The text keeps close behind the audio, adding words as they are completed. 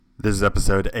This is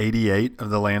episode 88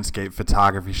 of the Landscape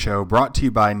Photography Show, brought to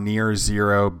you by Near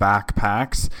Zero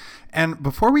Backpacks. And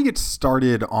before we get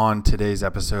started on today's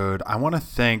episode, I want to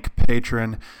thank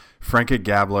patron Frankie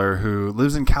Gabler, who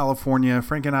lives in California.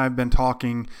 Frank and I have been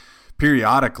talking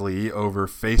periodically over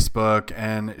Facebook,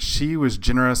 and she was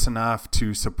generous enough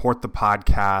to support the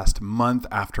podcast month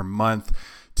after month,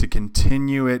 to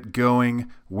continue it going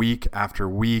week after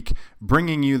week,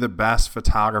 bringing you the best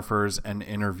photographers and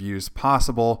interviews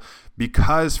possible.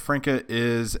 Because Franca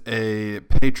is a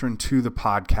patron to the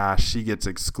podcast, she gets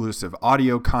exclusive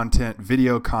audio content,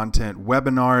 video content,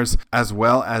 webinars, as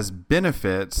well as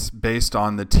benefits based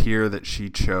on the tier that she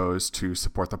chose to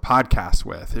support the podcast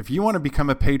with. If you want to become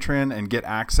a patron and get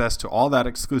access to all that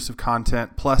exclusive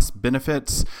content plus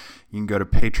benefits, you can go to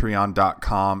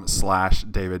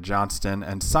patreon.com/David Johnston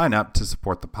and sign up to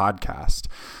support the podcast.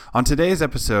 On today's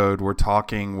episode, we're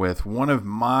talking with one of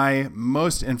my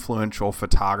most influential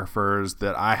photographers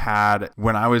that I had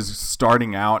when I was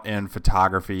starting out in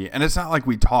photography. And it's not like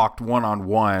we talked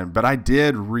one-on-one, but I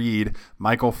did read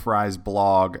Michael Frye's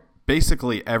blog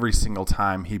basically every single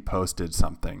time he posted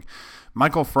something.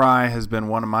 Michael Frye has been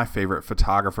one of my favorite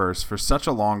photographers for such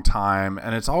a long time,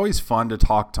 and it's always fun to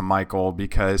talk to Michael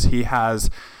because he has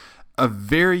a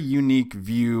very unique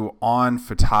view on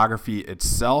photography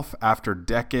itself after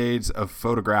decades of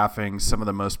photographing some of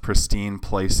the most pristine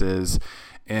places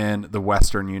in the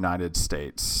Western United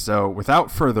States. So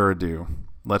without further ado,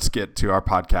 let's get to our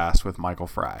podcast with Michael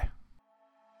Frye.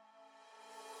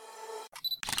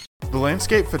 The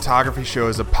Landscape Photography Show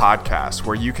is a podcast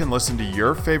where you can listen to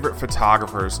your favorite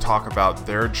photographers talk about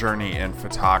their journey in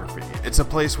photography. It's a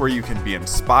place where you can be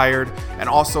inspired and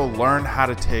also learn how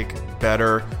to take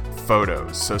better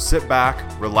photos. So sit back,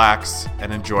 relax,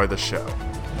 and enjoy the show.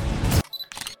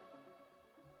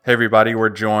 Hey everybody, we're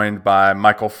joined by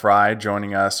Michael Frye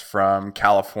joining us from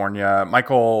California.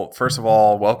 Michael, first of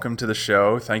all, welcome to the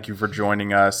show. Thank you for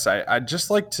joining us. I'd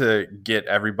just like to get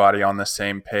everybody on the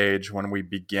same page when we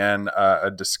begin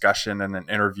a discussion and an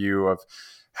interview of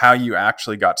how you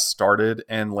actually got started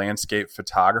in landscape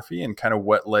photography and kind of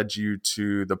what led you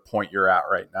to the point you're at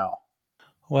right now.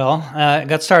 Well, I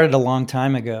got started a long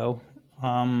time ago.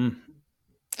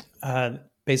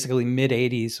 Basically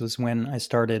mid-'80s was when I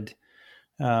started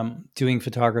doing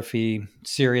photography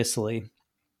seriously.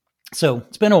 So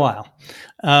it's been a while.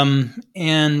 At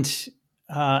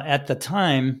the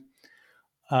time,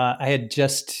 I had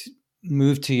just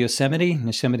moved to Yosemite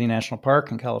National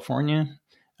Park in California,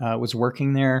 was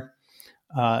working there.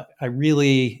 My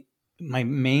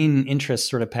main interest,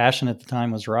 sort of passion at the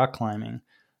time, was rock climbing.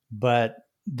 But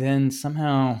then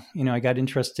somehow, I got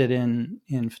interested in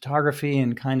photography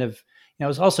and kind of, I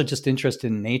was also just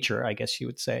interested in nature, I guess you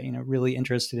would say, really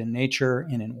interested in nature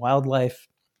and in wildlife,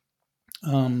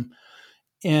 and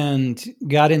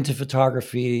got into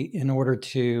photography in order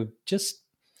to just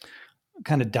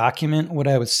kind of document what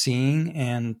I was seeing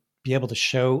and be able to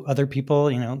show other people,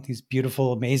 these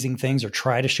beautiful, amazing things, or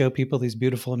try to show people these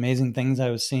beautiful, amazing things I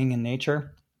was seeing in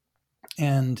nature.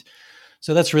 And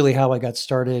so that's really how I got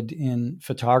started in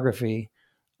photography.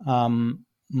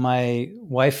 My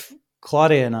wife,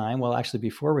 Claudia, and I, well, actually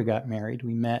before we got married,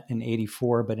 we met in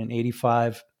 84, but in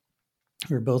 85,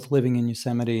 we were both living in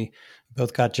Yosemite,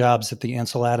 both got jobs at the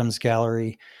Ansel Adams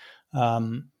Gallery.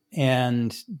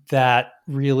 And that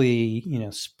really,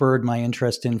 spurred my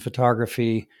interest in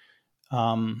photography.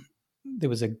 There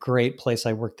was a great place.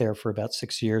 I worked there for about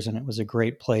 6 years, and it was a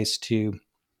great place to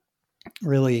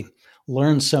really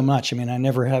learn so much. I mean, I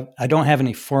don't have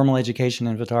any formal education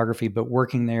in photography, but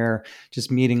working there, just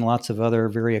meeting lots of other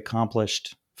very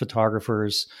accomplished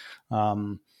photographers,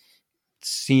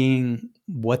 seeing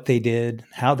what they did,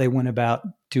 how they went about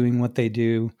doing what they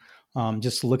do,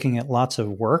 just looking at lots of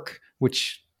work,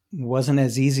 which wasn't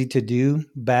as easy to do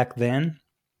back then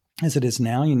as it is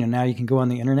now. Now you can go on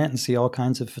the internet and see all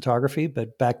kinds of photography,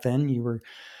 but back then you were,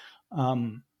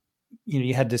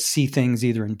 you had to see things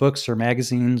either in books or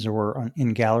magazines or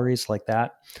in galleries like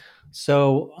that.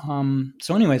 So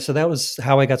anyway, so that was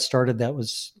how I got started. That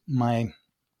was my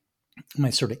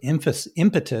sort of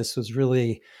impetus was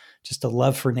really just a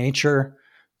love for nature.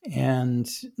 And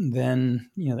then,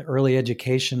 the early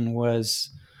education was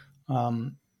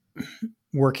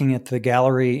working at the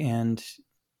gallery and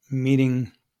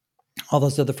meeting all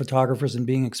those other photographers and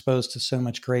being exposed to so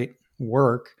much great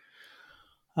work.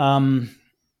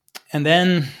 And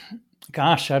then,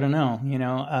 gosh, I don't know,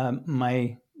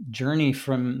 my journey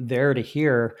from there to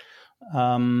here,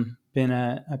 been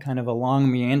a kind of a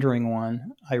long meandering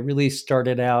one. I really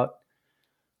started out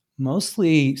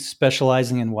mostly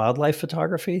specializing in wildlife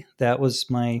photography. That was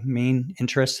my main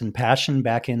interest and passion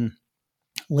back in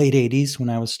late 80s when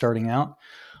I was starting out.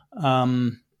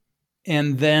 And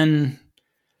then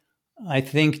I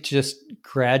think just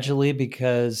gradually,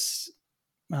 because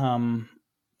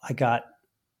I got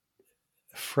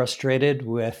frustrated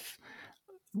with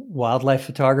wildlife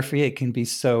photography. It can be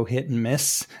so hit and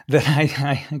miss that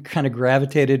I kind of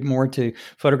gravitated more to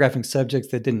photographing subjects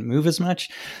that didn't move as much.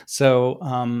 So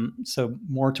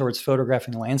more towards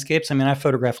photographing landscapes. I mean, I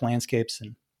photograph landscapes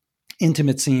and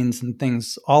intimate scenes and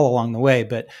things all along the way,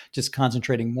 but just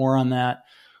concentrating more on that.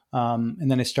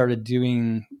 And then I started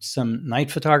doing some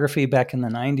night photography back in the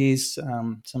 90s,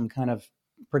 some kind of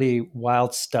pretty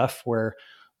wild stuff where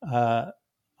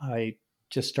I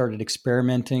just started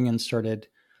experimenting and started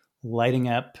lighting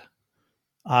up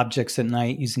objects at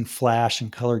night using flash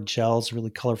and colored gels, really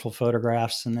colorful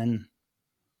photographs. And then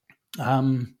I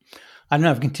don't know,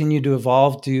 I've continued to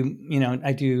evolve.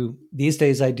 These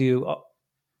days I do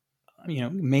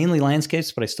mainly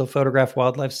landscapes, but I still photograph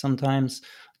wildlife sometimes.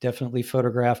 Definitely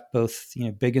photograph both,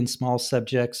 big and small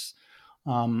subjects.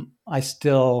 I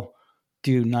still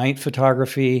do night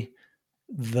photography,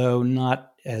 though not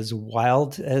as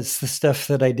wild as the stuff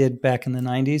that I did back in the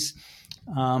 90s.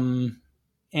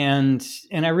 And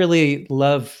I really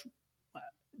love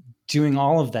doing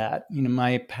all of that.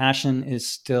 My passion is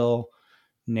still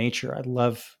nature. I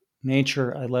love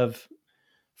nature. I love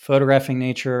photographing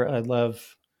nature. I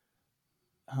love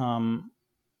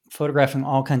photographing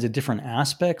all kinds of different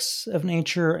aspects of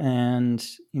nature, and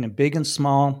big and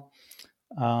small,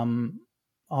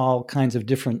 all kinds of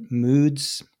different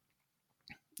moods.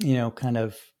 Kind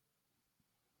of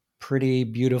pretty,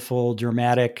 beautiful,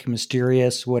 dramatic,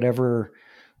 mysterious, whatever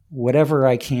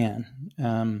I can.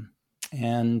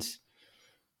 And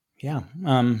yeah,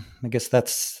 I guess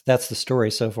that's the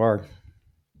story so far.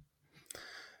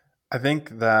 I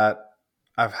think that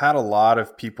I've had a lot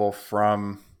of people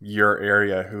from your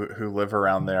area who live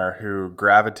around there who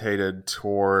gravitated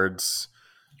towards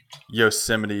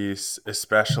Yosemite,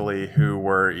 especially, who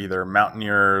were either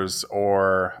mountaineers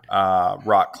or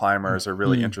rock climbers, are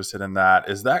really interested in that.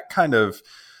 Is that kind of,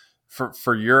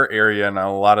 for your area and a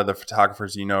lot of the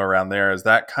photographers around there, is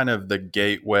that kind of the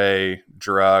gateway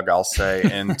drug, I'll say,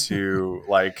 into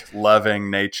like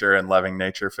loving nature and loving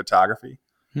nature photography?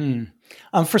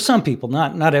 For some people,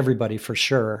 not everybody, for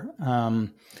sure.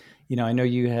 I know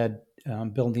you had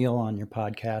Bill Neal on your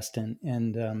podcast,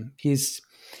 and he's,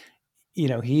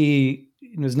 he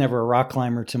was never a rock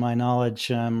climber to my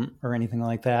knowledge, or anything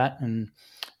like that. And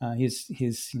he's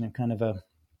kind of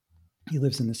he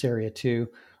lives in this area too.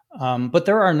 But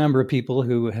there are a number of people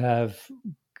who have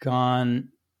gone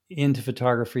into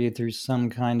photography through some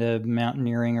kind of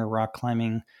mountaineering or rock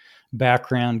climbing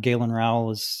background. Galen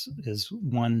Rowell is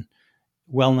one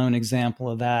well-known example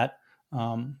of that.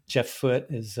 Jeff Foote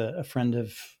is a friend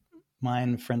of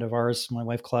mine, friend of ours, my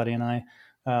wife Claudia and I,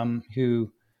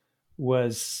 who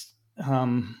was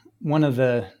one of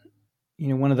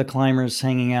the climbers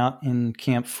hanging out in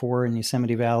Camp 4 in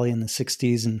Yosemite Valley in the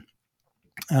 60s.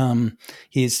 And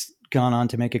he's gone on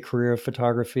to make a career of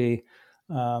photography.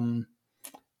 There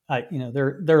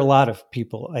are a lot of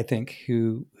people, I think,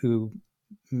 who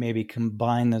maybe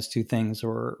combine those two things,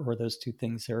 or those two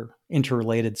things are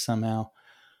interrelated somehow.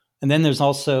 And then there's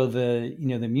also the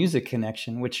music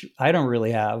connection, which I don't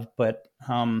really have, but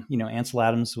Ansel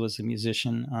Adams was a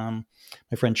musician.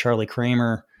 My friend Charles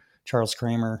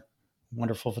Kramer,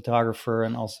 wonderful photographer,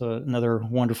 and also another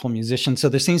wonderful musician. So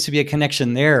there seems to be a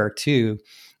connection there too.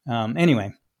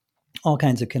 Anyway, all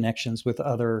kinds of connections with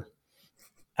other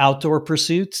outdoor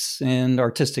pursuits and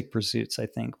artistic pursuits, I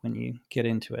think, when you get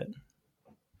into it.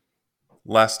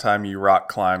 Last time you rock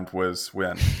climbed was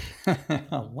when?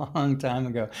 A long time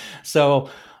ago.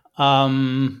 So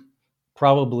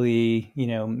probably,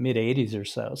 mid 80s or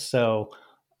so. So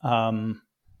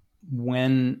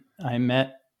when I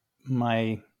met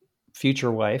my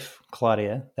future wife,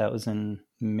 Claudia, that was in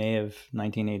May of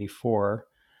 1984,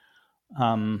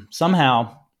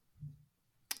 somehow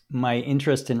my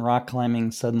interest in rock climbing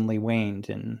suddenly waned,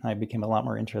 and I became a lot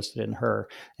more interested in her.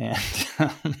 And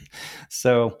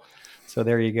so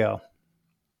there you go.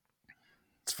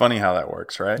 It's funny how that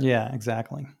works, right? Yeah,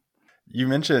 exactly. You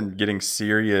mentioned getting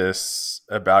serious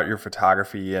about your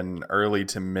photography in early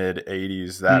to mid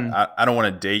 80s. That I don't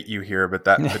want to date you here, but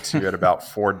that puts you at about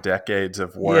 4 decades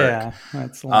of work. Yeah,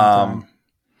 that's a long time.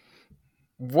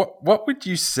 What would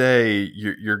you say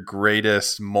your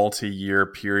greatest multi-year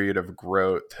period of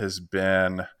growth has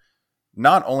been,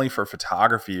 not only for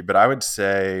photography, but I would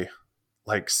say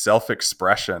like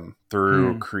self-expression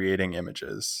through creating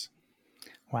images?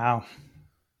 Wow.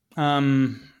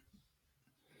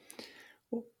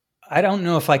 I don't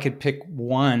know if I could pick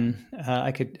one.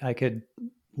 I could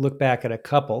look back at a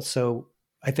couple. So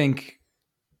I think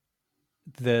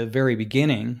the very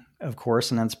beginning, of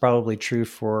course, and that's probably true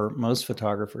for most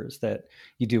photographers, that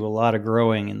you do a lot of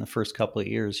growing in the first couple of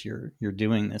years. You're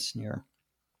doing this and you're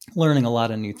learning a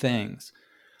lot of new things.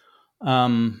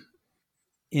 Um,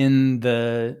 in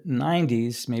the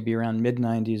 90s, maybe around mid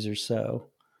 90s or so,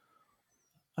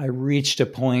 I reached a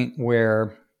point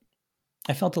where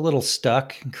I felt a little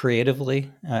stuck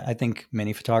creatively. I think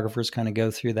many photographers kind of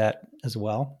go through that as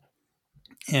well.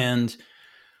 And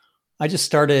I just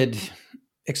started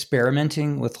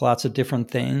experimenting with lots of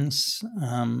different things,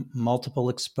 multiple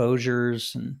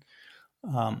exposures, and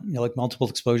like multiple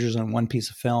exposures on one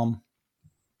piece of film,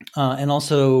 and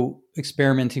also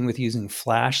experimenting with using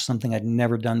flash, something I'd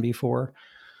never done before.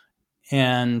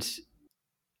 And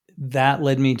that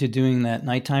led me to doing that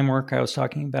nighttime work I was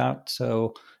talking about.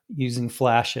 So using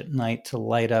flash at night to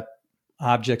light up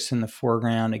objects in the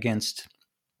foreground against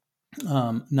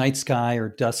night sky or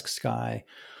dusk sky.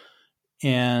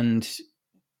 And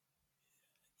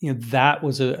that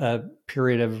was a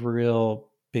period of real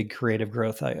big creative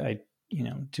growth. I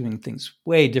doing things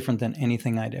way different than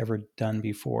anything I'd ever done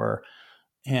before.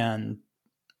 And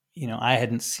I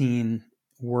hadn't seen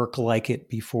work like it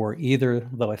before either,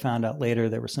 though I found out later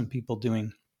there were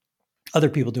other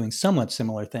people doing somewhat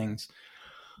similar things.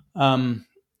 And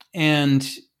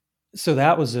so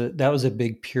that was a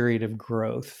big period of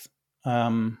growth.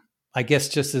 I guess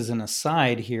just as an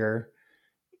aside here,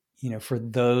 for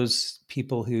those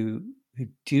people who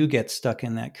do get stuck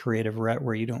in that creative rut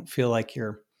where you don't feel like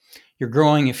you're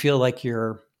growing, you feel like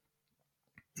you're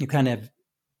kind of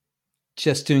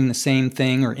just doing the same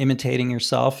thing or imitating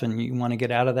yourself, and you want to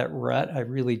get out of that rut, I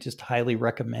really just highly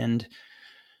recommend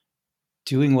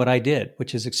doing what I did,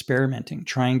 which is experimenting,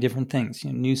 trying different things,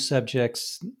 new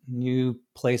subjects, new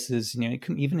places,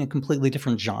 even a completely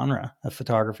different genre of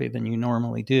photography than you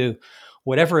normally do,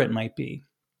 whatever it might be.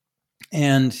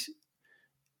 And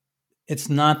it's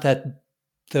not that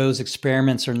those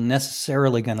experiments are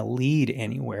necessarily going to lead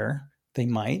anywhere. They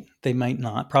might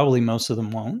not. Probably most of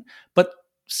them won't. But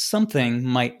something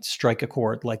might strike a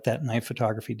chord, like that night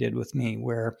photography did with me,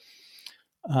 where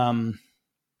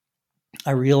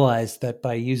I realized that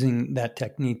by using that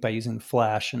technique, by using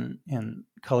flash and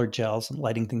colored gels and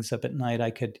lighting things up at night,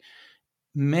 I could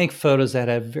make photos that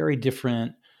had a very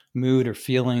different mood or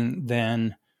feeling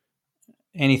than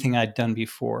anything I'd done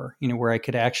before, where I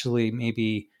could actually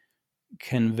maybe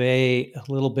convey a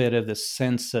little bit of the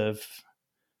sense of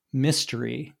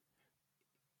mystery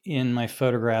in my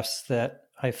photographs that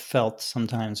I felt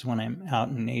sometimes when I'm out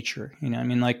in nature.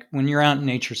 Like when you're out in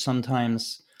nature,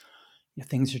 sometimes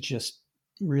things are just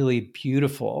really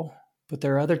beautiful, but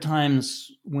there are other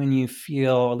times when you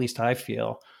feel, at least I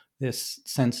feel, this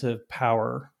sense of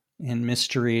power and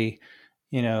mystery,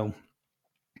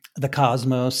 the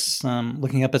cosmos,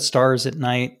 looking up at stars at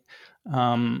night,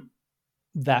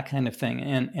 that kind of thing.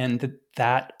 And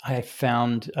that I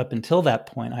found, up until that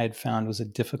point, I had found was a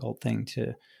difficult thing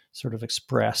to sort of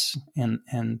express.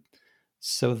 And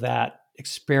so that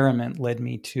experiment led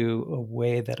me to a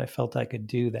way that I felt I could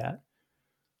do that.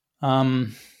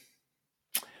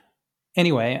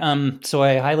 Anyway, so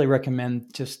I highly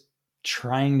recommend just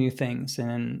trying new things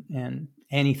and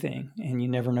anything, and you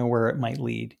never know where it might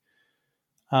lead.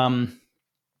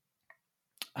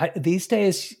 These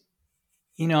days,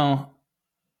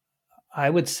 I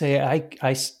would say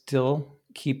I still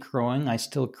keep growing. I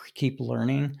still keep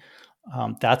learning.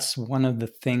 That's one of the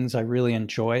things I really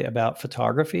enjoy about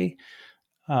photography.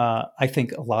 I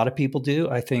think a lot of people do.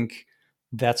 I think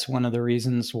that's one of the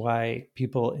reasons why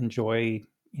people enjoy,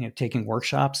 taking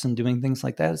workshops and doing things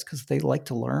like that, is because they like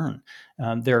to learn.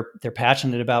 They're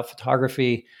passionate about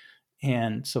photography,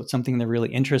 and so it's something they're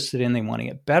really interested in. They want to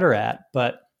get better at,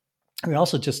 but we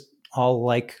also just all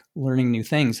like learning new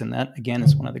things. And that, again,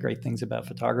 is one of the great things about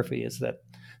photography, is that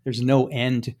there's no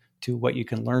end to what you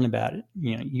can learn about it.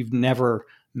 You've never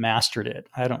mastered it.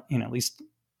 I don't, at least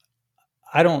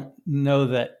I don't know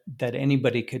that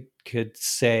anybody could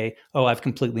say, "Oh, I've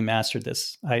completely mastered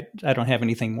this. I don't have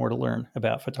anything more to learn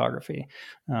about photography."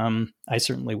 I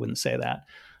certainly wouldn't say that.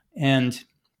 And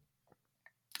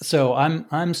so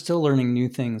I'm still learning new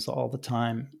things all the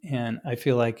time, and I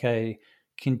feel like I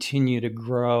continue to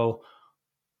grow.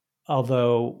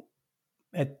 Although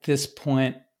at this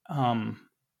point,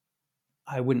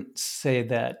 I wouldn't say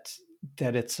that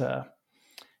it's a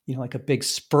like a big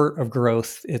spurt of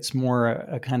growth. It's more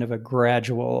a kind of a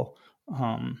gradual,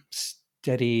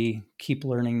 steady, keep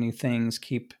learning new things,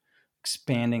 keep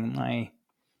expanding my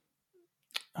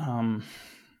um,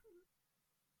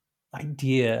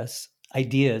 ideas, I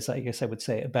guess I would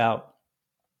say, about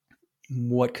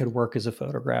what could work as a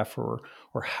photograph, or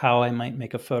how I might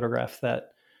make a photograph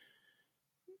that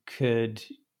could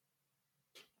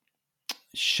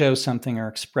show something or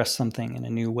express something in a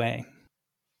new way.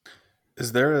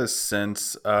 Is there a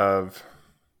sense of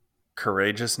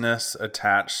courageousness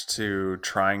attached to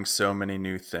trying so many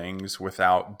new things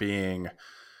without being,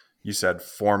 you said,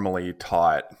 formally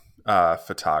taught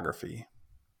photography?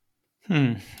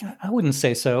 I wouldn't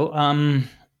say so. I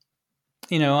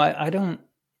don't,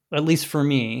 at least for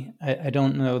me, I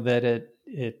don't know that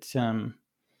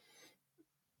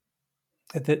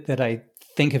that I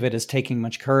think of it as taking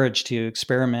much courage to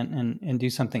experiment and do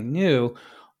something new.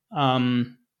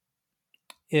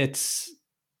 It's,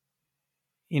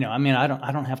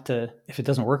 I don't have to, if it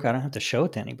doesn't work, I don't have to show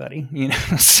it to anybody,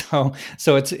 so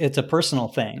it's a personal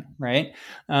thing. Right.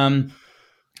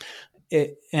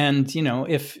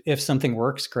 If something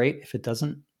works, great. If it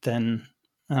doesn't, then,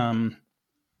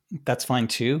 that's fine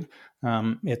too.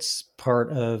 It's part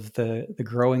of the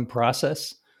growing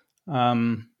process.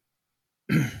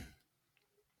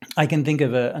 I can think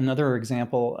of another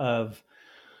example of,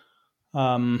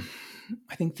 I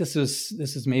think this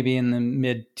is maybe in the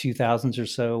mid 2000s or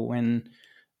so, when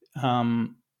I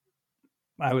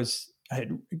was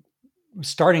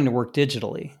starting to work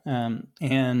digitally,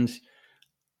 and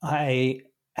I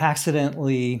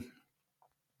accidentally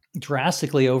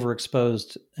drastically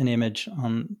overexposed an image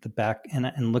on the back,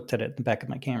 and looked at it in the back of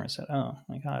my camera and said, "Oh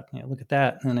my God, look at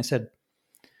that." And then I said,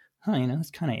 "Huh,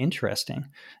 that's kind of interesting."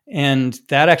 And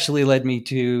that actually led me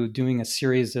to doing a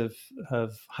series of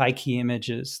high key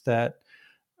images that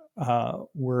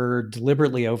were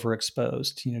deliberately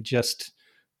overexposed, just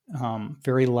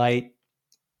very light,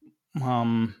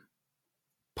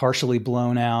 partially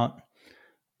blown out,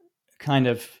 kind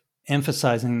of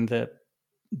emphasizing the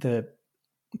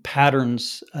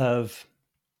patterns of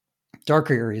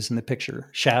darker areas in the picture,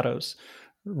 shadows,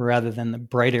 rather than the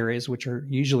bright areas, which are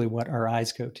usually what our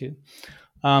eyes go to.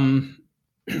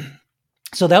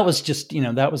 So that was just,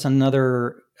 that was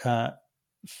another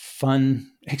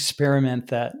fun experiment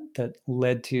that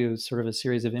led to sort of a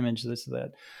series of images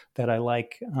that I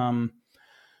like. But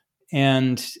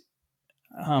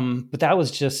that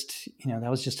was just,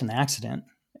 an accident.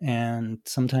 And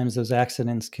sometimes those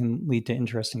accidents can lead to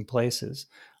interesting places.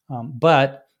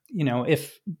 But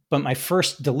my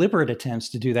first deliberate attempts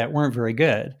to do that weren't very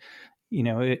good.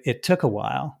 It took a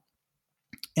while,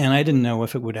 and I didn't know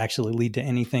if it would actually lead to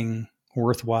anything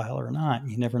worthwhile or not.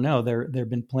 You never know. There have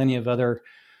been plenty of other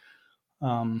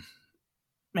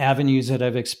avenues that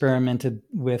I've experimented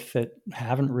with that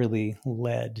haven't really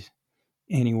led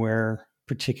anywhere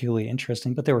particularly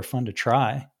interesting, but they were fun to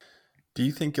try. Do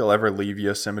you think you'll ever leave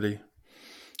Yosemite?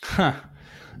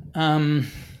 That's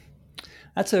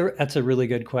a really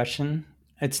good question.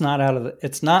 It's not out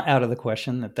of the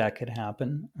question that could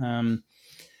happen.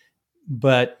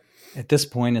 But at this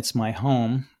point, it's my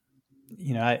home.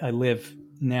 I live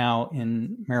now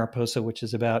in Mariposa, which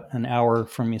is about an hour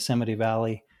from Yosemite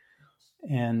Valley.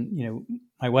 And,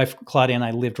 my wife, Claudia, and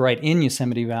I lived right in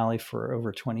Yosemite Valley for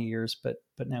over 20 years, but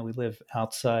now we live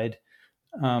outside.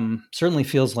 Certainly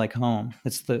feels like home.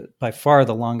 It's by far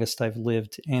the longest I've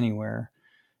lived anywhere.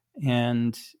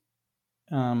 And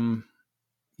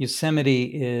Yosemite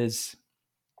is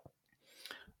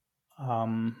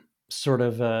sort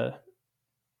of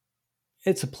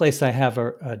it's a place I have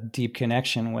a deep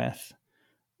connection with.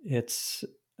 It's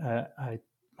I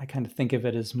kind of think of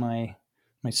it as my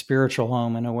spiritual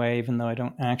home in a way, even though I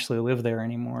don't actually live there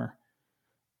anymore.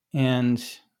 And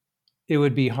it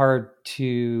would be hard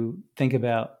to think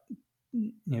about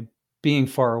being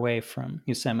far away from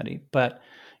Yosemite. But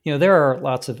there are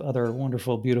lots of other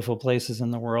wonderful, beautiful places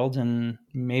in the world, and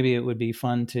maybe it would be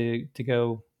fun to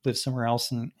go live somewhere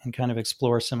else and kind of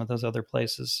explore some of those other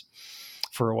places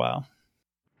for a while.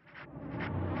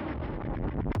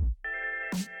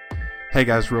 Hey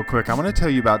guys, real quick, I want to tell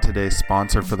you about today's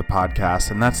sponsor for the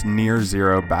podcast, and that's Near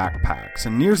Zero Backpacks.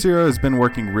 And Near Zero has been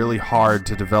working really hard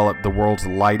to develop the world's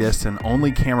lightest and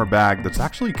only camera bag that's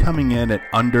actually coming in at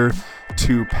under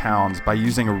 2 pounds by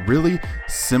using a really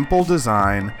simple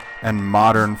design and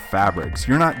modern fabrics.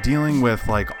 You're not dealing with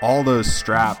like all those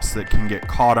straps that can get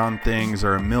caught on things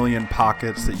or a million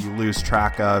pockets that you lose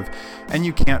track of, and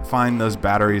you can't find those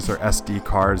batteries or SD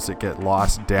cards that get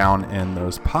lost down in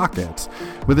those pockets.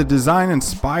 With a design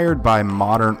inspired by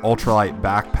modern ultralight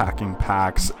backpacking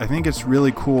packs, I think it's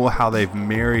really cool how they've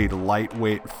married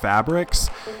lightweight fabrics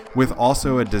with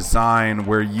also a design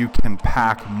where you can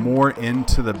pack more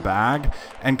into the bag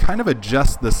and kind of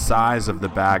adjust the size of the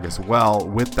bag as well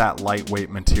with that lightweight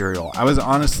material. I was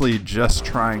honestly just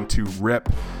trying to rip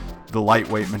the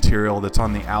lightweight material that's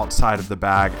on the outside of the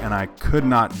bag, and I could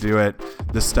not do it.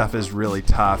 This stuff is really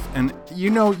tough. And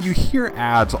you hear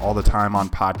ads all the time on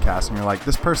podcasts, and you're like,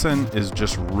 this person is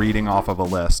just reading off of a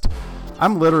list.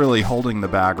 I'm literally holding the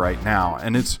bag right now,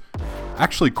 and it's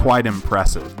actually quite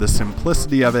impressive. The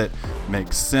simplicity of it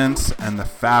makes sense, and the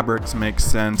fabrics make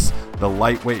sense. The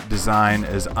lightweight design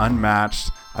is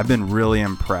unmatched. I've been really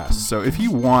impressed. So if you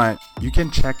want, you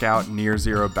can check out Near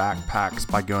Zero backpacks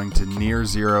by going to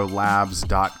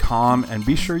nearzerolabs.com, and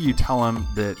be sure you tell them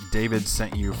that David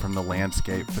sent you from the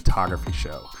Landscape Photography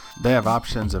Show. They have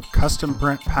options of custom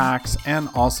print packs and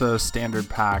also standard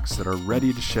packs that are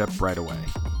ready to ship right away.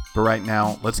 But right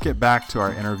now, let's get back to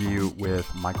our interview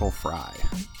with Michael Frye.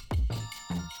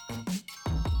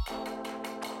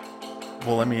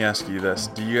 Well, let me ask you this.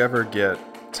 Do you ever get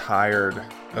tired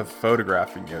of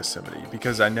photographing Yosemite?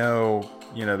 Because I know,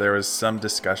 there was some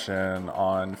discussion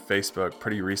on Facebook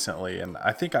pretty recently, and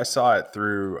I think I saw it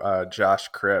through Josh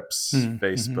Cripp's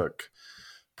Facebook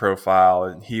profile,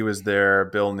 and he was there,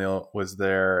 Bill Neal was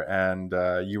there, and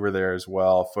you were there as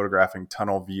well, photographing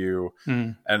tunnel view,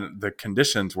 and the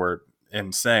conditions were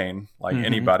insane. Like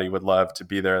anybody would love to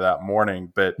be there that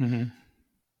morning, but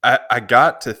I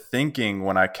got to thinking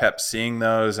when I kept seeing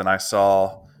those and I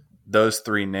saw those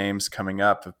three names coming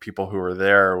up of people who were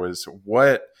there, was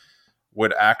what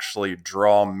would actually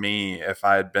draw me if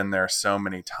I had been there so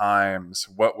many times.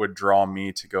 What would draw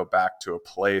me to go back to a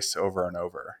place over and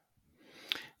over?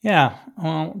 Yeah,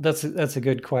 well, that's a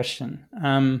good question.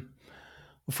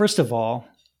 First of all,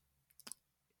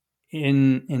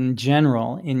 in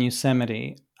general, in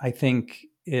Yosemite, I think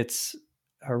it's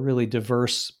a really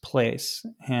diverse place,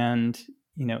 and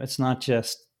it's not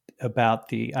just about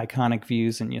the iconic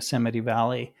views in Yosemite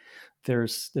Valley.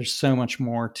 There's so much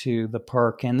more to the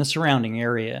park and the surrounding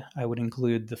area. I would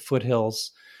include the foothills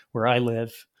where I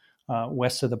live,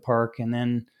 west of the park, and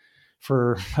then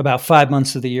for about 5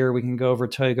 months of the year, we can go over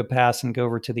Tioga Pass and go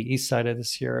over to the east side of the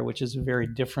Sierra, which is a very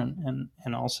different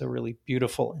and also really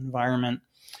beautiful environment.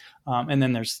 And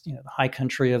then there's the high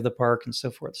country of the park and so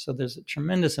forth. So there's a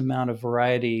tremendous amount of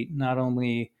variety, not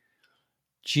only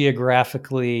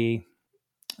geographically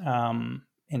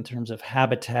in terms of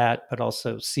habitat, but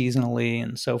also seasonally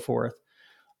and so forth.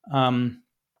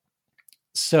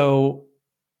 So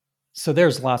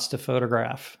there's lots to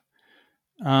photograph.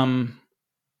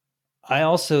 I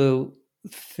also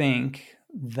think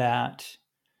that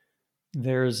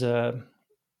there's a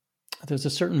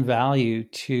certain value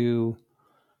to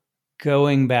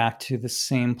going back to the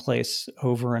same place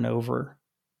over and over.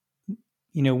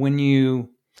 When you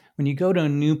go to a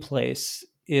new place,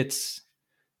 it's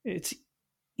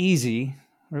easy,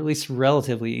 or at least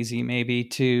relatively easy, maybe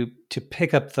to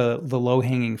pick up the low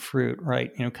hanging fruit,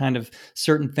 right? Kind of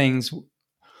certain things,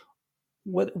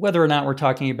 whether or not we're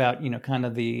talking about kind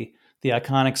of the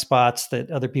iconic spots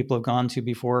that other people have gone to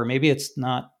before, or maybe it's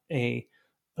not a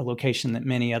location that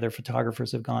many other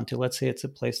photographers have gone to. Let's say it's a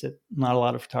place that not a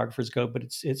lot of photographers go, but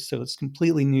it's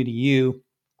completely new to you.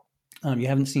 You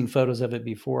haven't seen photos of it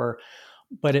before,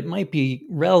 but it might be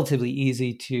relatively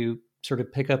easy to sort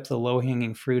of pick up the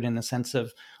low-hanging fruit in the sense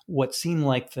of what seemed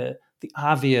like the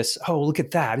obvious, oh, look at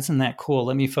that, isn't that cool?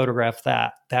 Let me photograph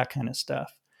that kind of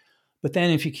stuff. But then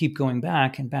if you keep going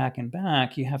back and back and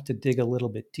back, you have to dig a little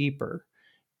bit deeper.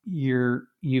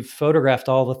 You've photographed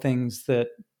all the things that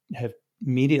have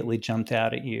immediately jumped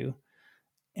out at you.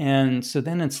 And so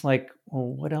then it's like, well,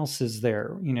 what else is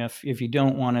there? If you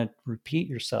don't want to repeat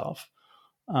yourself,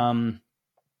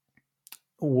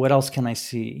 what else can I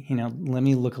see? Let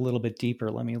me look a little bit deeper.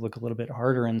 Let me look a little bit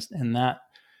harder. And that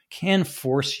can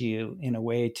force you in a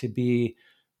way to be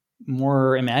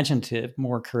more imaginative,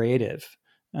 more creative.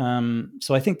 So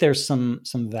I think there's some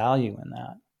value in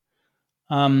that.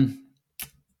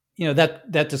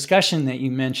 That discussion that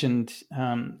you mentioned,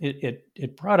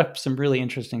 it brought up some really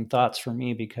interesting thoughts for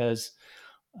me because,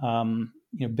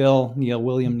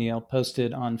 William Neal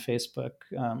posted on Facebook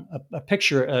a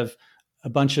picture of a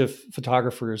bunch of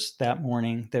photographers that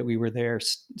morning that we were there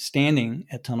standing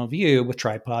at Tunnel View with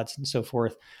tripods and so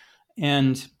forth.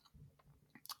 And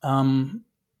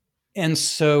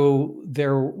so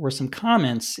there were some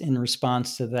comments in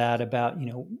response to that about,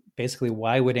 basically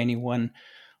why would anyone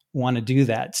want to do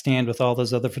that, stand with all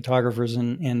those other photographers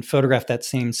and photograph that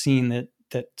same scene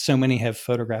that so many have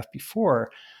photographed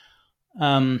before.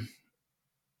 And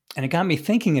it got me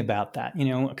thinking about that,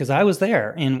 because I was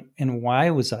there and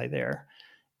why was I there?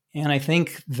 And I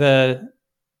think the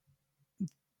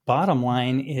bottom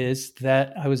line is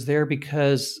that I was there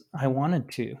because I wanted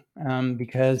to,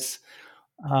 because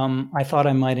I thought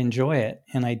I might enjoy it,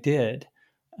 and I did.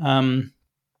 I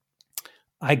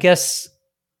guess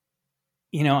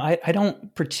I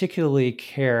don't particularly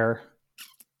care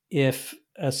if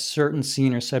a certain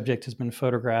scene or subject has been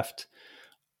photographed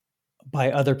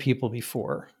by other people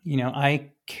before.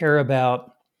 I care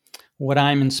about what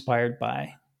I'm inspired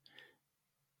by.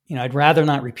 I'd rather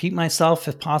not repeat myself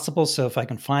if possible. So if I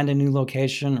can find a new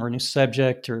location or a new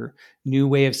subject or new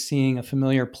way of seeing a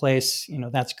familiar place,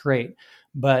 that's great.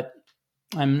 But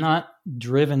I'm not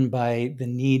driven by the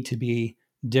need to be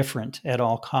different at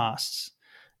all costs.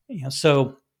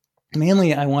 So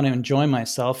mainly I want to enjoy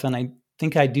myself, and I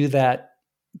think I do that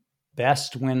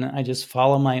best when I just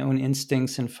follow my own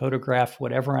instincts and photograph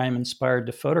whatever I'm inspired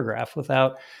to photograph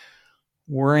without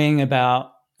worrying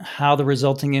about how the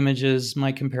resulting images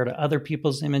might compare to other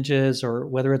people's images or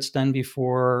whether it's done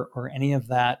before or any of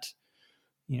that,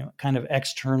 kind of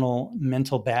external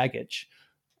mental baggage.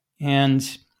 And,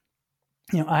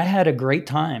 I had a great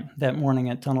time that morning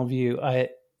at Tunnel View.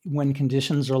 When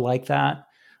conditions are like that,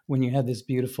 when you have this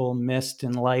beautiful mist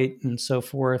and light and so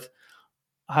forth,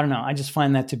 I don't know. I just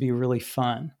find that to be really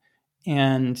fun.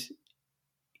 And,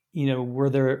 were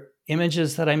there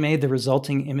images that I made, the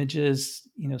resulting images,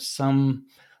 some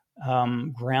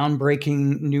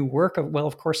groundbreaking new work? Well,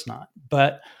 of course not.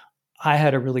 But I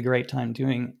had a really great time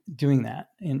doing that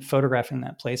and photographing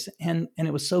that place. And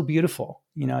it was so beautiful.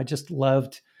 I just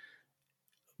loved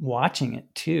watching it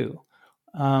too.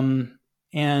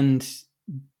 And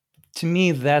to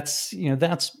me, that's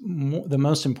the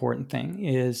most important thing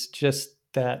is just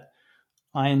that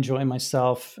I enjoy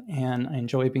myself and I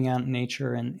enjoy being out in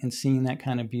nature and seeing that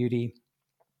kind of beauty.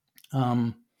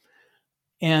 And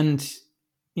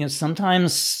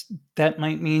sometimes that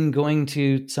might mean going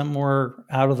to some more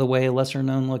out of the way, lesser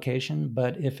known location.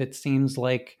 But if it seems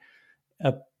like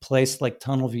a place like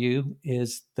Tunnel View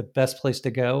is the best place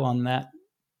to go on that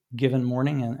given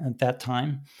morning and at that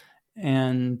time,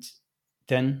 and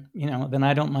then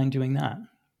I don't mind doing that.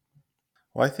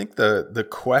 Well, I think the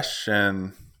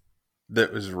question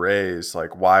that was raised,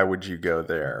 like, why would you go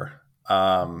there?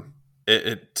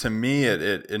 It to me,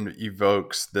 it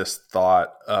evokes this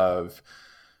thought of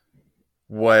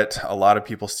what a lot of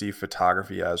people see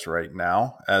photography as right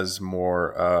now, as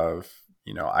more of,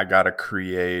 I got to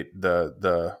create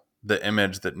the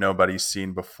image that nobody's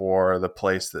seen before, the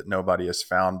place that nobody has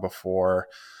found before.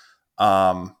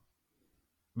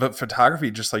 But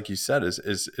photography, just like you said,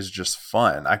 is just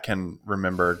fun. I can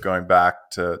remember going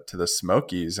back to the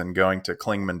Smokies and going to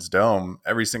Klingman's Dome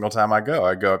every single time I go.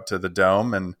 I go up to the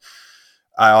dome, and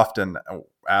I often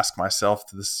ask myself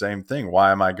the same thing: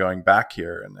 why am I going back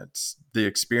here? And it's the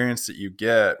experience that you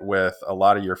get with a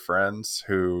lot of your friends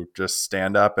who just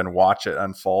stand up and watch it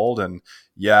unfold. And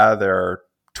yeah, there are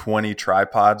 20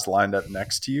 tripods lined up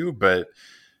next to you, but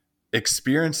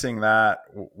experiencing that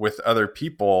with other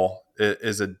people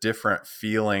is a different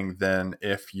feeling than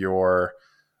if you're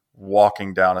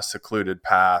walking down a secluded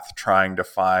path trying to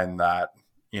find that,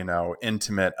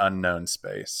 intimate unknown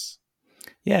space.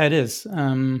 Yeah, it is.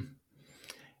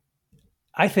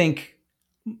 I think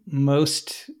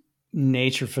most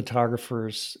nature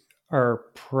photographers are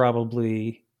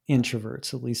probably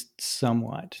introverts, at least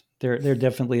somewhat. They're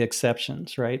definitely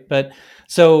exceptions, right? But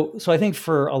so I think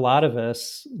for a lot of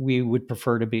us, we would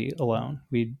prefer to be alone.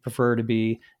 We'd prefer to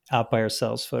be out by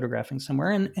ourselves photographing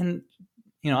somewhere. And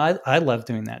I love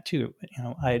doing that too.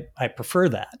 I prefer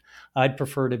that. I'd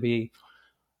prefer to be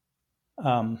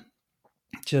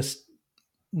just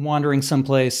wandering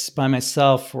someplace by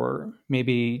myself, or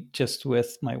maybe just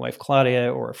with my wife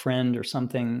Claudia or a friend or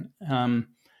something,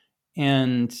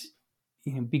 and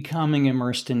becoming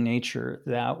immersed in nature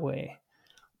that way.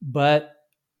 But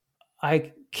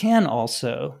I can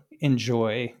also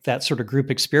enjoy that sort of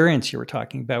group experience you were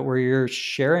talking about, where you're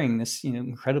sharing this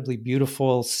incredibly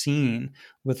beautiful scene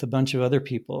with a bunch of other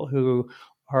people who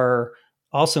are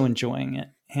also enjoying it,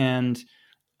 and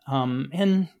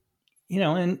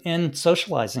and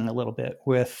socializing a little bit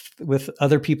with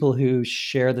other people who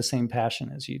share the same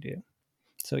passion as you do.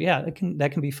 So yeah,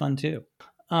 that can be fun too.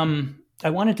 I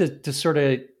wanted to sort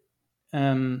of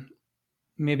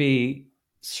maybe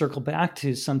circle back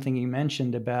to something you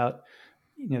mentioned about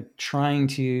trying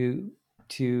to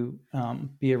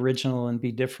be original and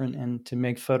be different, and to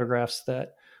make photographs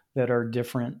that are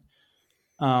different.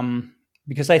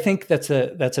 Because I think that's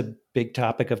a big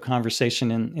topic of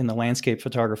conversation in the landscape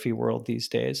photography world these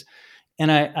days.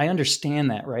 And I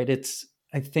understand that, right? It's,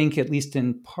 I think, at least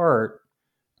in part,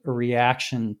 a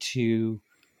reaction to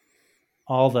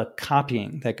all the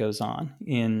copying that goes on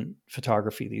in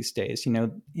photography these days.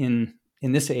 In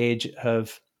this age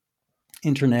of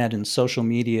internet and social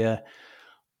media,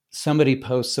 somebody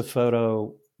posts a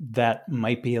photo that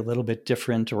might be a little bit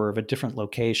different or of a different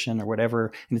location or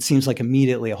whatever. And it seems like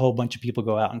immediately a whole bunch of people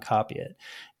go out and copy it.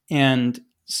 And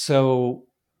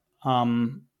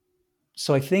um,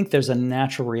 so I think there's a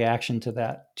natural reaction to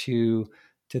that to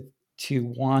to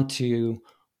want to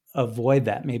avoid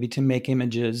that, maybe to make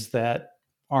images that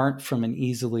aren't from an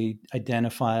easily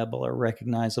identifiable or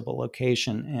recognizable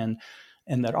location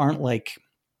and that aren't like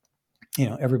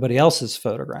everybody else's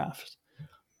photographs.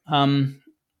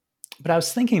 But I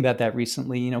was thinking about that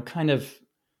recently, kind of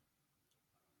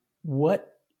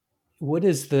what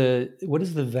is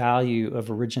the value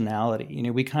of originality?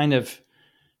 We kind of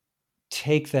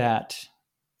take that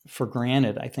for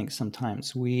granted. I think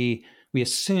sometimes we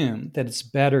assume that it's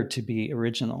better to be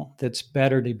original, that it's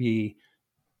better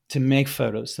to make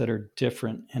photos that are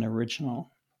different and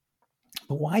original.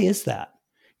 But why is that?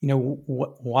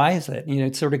 Why is that?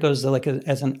 It sort of goes to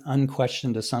as an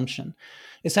unquestioned assumption.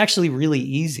 It's actually really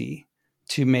easy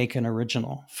to make an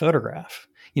original photograph.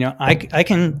 I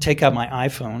can take out my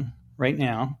iPhone right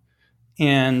now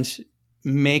and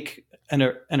make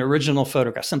an original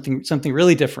photograph, something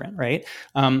really different, right?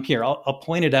 Here, I'll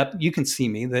point it up. You can see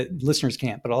me. The listeners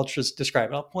can't, but I'll just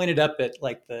describe it. I'll point it up at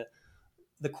like the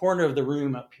corner of the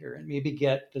room up here, and maybe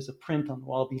there's a print on the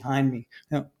wall behind me.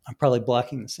 No, I'm probably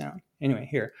blocking the sound. Anyway,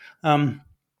 here.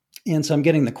 And so I'm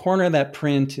getting the corner of that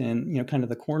print and, kind of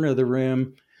the corner of the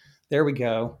room. There we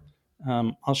go.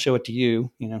 I'll show it to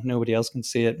you. Nobody else can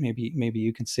see it. Maybe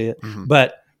you can see it. Mm-hmm.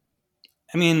 But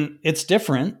I mean, it's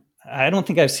different. I don't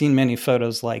think I've seen many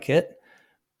photos like it.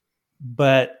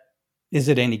 But is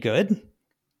it any good?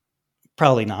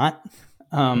 Probably not.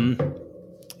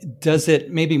 Does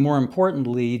it, maybe more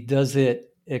importantly, does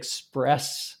it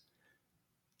express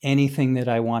anything that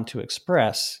I want to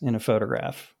express in a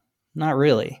photograph? Not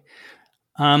really.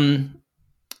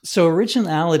 So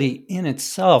originality in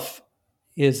itself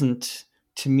isn't,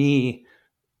 to me,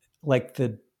 like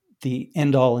the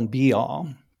end all and be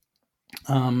all.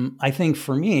 I think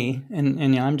for me,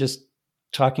 and I'm just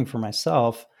talking for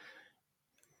myself,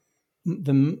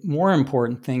 the more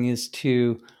important thing is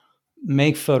to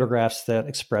make photographs that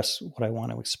express what I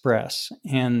want to express,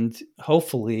 and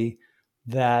hopefully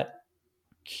that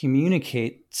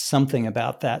communicate something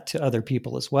about that to other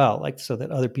people as well, like so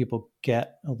that other people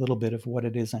get a little bit of what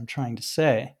it is I'm trying to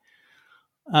say.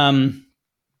 I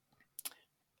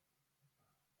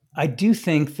do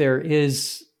think there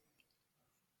is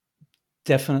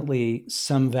definitely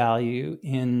some value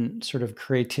in sort of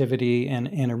creativity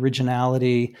and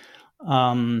originality.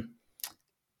 I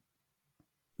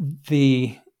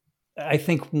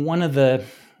think one of the,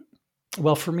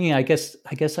 well, for me, I guess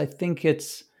I think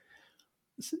it's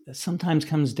sometimes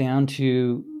comes down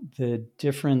to the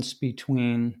difference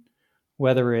between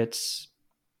whether it's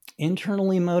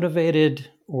internally motivated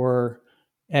or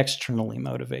externally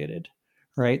motivated,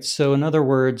 right? So in other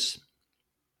words,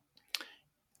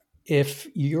 if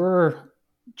you're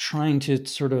trying to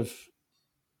sort of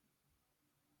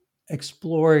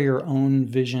explore your own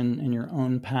vision and your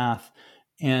own path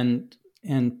and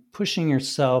pushing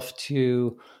yourself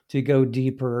to go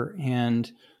deeper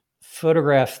and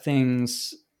photograph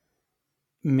things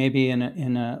maybe in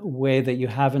a way that you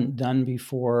haven't done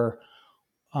before,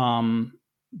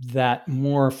 that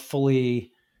more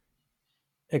fully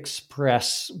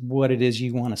express what it is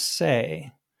you want to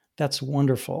say, that's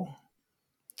wonderful.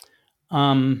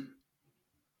 I'll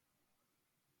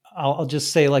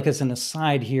just say, like as an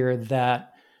aside here,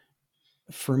 that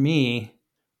for me,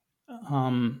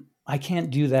 I can't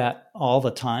do that all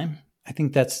the time. I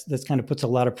think that's kind of puts a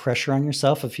lot of pressure on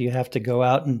yourself if you have to go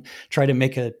out and try to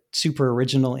make a super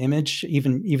original image,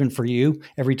 even for you,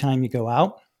 every time you go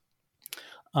out.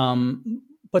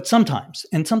 But sometimes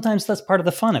that's part of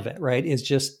the fun of it, right? Is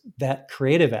just that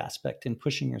creative aspect and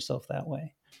pushing yourself that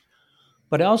way.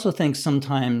 But I also think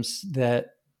sometimes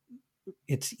that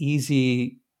it's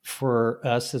easy for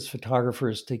us as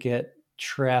photographers to get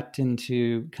trapped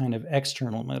into kind of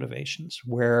external motivations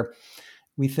where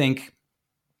we think,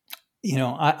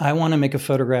 I want to make a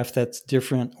photograph that's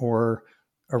different or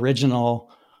original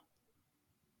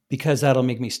because that'll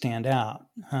make me stand out.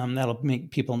 That'll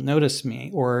make people notice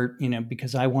me, or,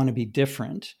 because I want to be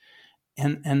different.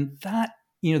 And that,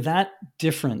 that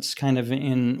difference kind of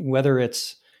in whether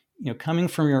it's, coming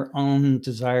from your own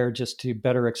desire just to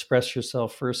better express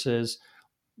yourself versus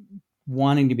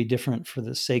wanting to be different for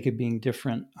the sake of being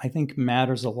different, I think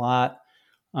matters a lot.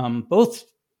 Both,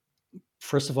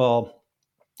 first of all,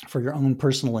 for your own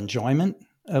personal enjoyment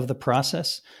of the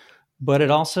process, but it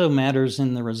also matters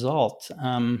in the result.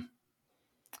 I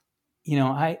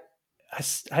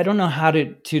don't know how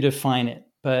to define it,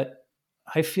 but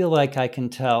I feel like I can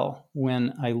tell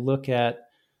when I look at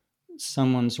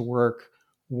someone's work,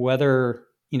 whether,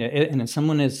 and if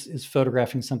someone is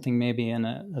photographing something maybe in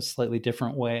a slightly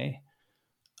different way,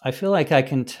 I feel like I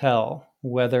can tell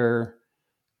whether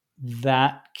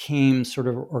that came sort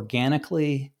of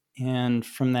organically and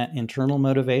from that internal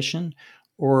motivation,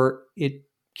 or it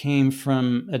came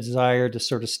from a desire to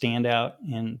sort of stand out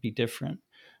and be different.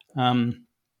 Um,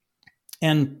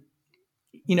 and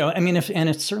I mean,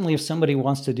 if certainly if somebody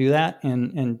wants to do that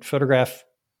and photograph,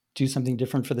 do something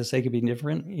different for the sake of being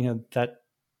different,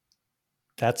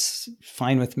 that's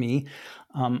fine with me.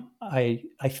 I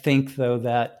think though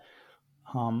that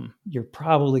you're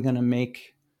probably going to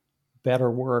make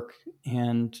better work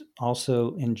and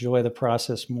also enjoy the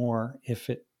process more if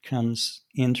it comes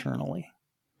internally.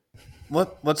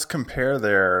 Let's compare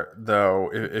there, though.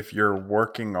 If you're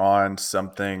working on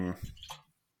something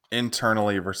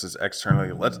internally versus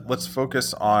externally, let's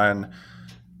focus on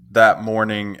that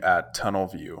morning at Tunnel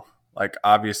View. Like,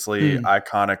 obviously, Mm,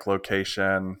 iconic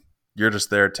location. You're just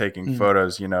there taking mm,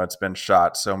 photos. It's been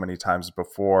shot so many times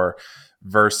before,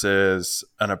 versus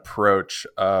an approach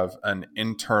of an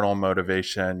internal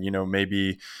motivation.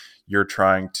 Maybe you're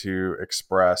trying to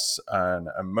express an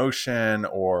emotion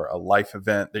or a life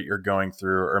event that you're going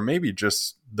through, or maybe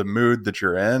just the mood that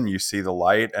you're in. You see the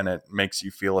light and it makes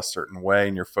you feel a certain way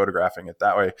and you're photographing it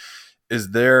that way. Is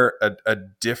there a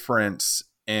difference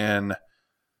in,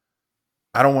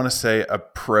 I don't want to say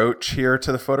approach here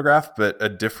to the photograph, but a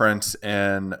difference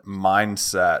in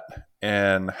mindset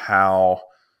and how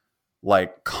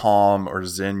like calm or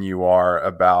zen you are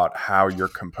about how you're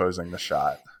composing the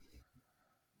shot?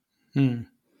 mm.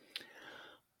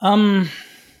 Um,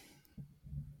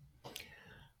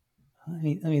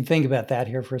 let me think about that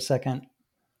here for a second.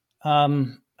 I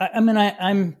mean,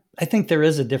 I think there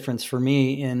is a difference for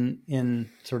me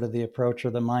in sort of the approach or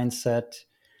the mindset.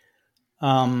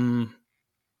 Um,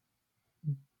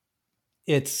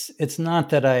 it's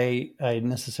not that I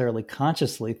necessarily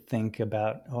consciously think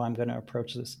about, oh, I'm going to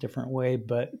approach this a different way,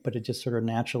 but it just sort of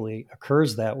naturally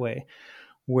occurs that way.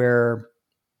 Where,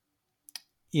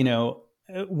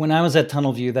 when I was at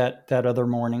Tunnel View that other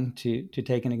morning, to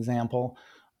take an example,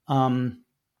 um,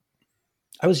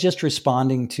 I was just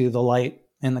responding to the light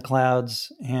in the clouds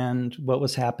and what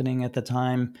was happening at the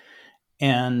time,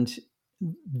 and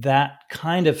that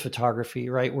kind of photography,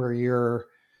 right, where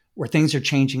things are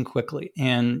changing quickly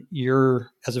and you're,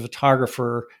 as a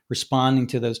photographer, responding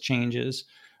to those changes.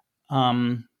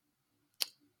 um,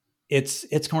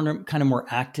 it's kind of more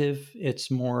active.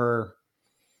 It's more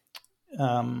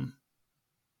um,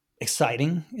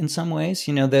 exciting in some ways,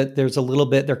 that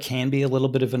there can be a little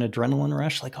bit of an adrenaline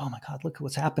rush, like, oh my God, look at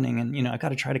what's happening. And, I got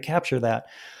to try to capture that.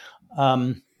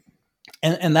 Um,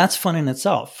 and that's fun in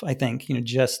itself, I think,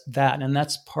 just that. And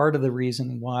that's part of the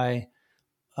reason why,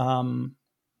 um,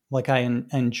 like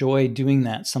enjoy doing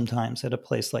that sometimes at a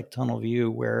place like Tunnel View,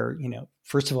 where,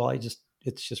 first of all, it's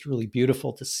just really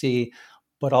beautiful to see,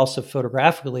 but also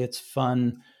photographically, it's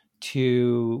fun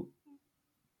to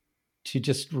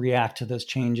just react to those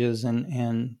changes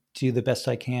and do the best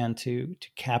I can to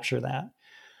capture that.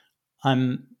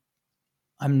 I'm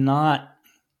I'm not,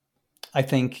 I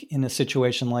think, in a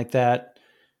situation like that,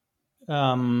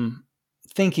 um,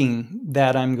 thinking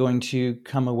that I'm going to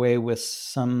come away with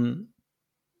some,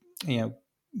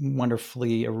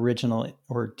 wonderfully original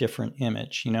or different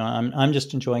image. I'm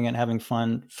just enjoying it and having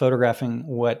fun photographing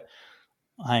what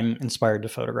I'm inspired to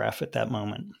photograph at that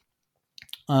moment.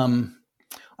 Um,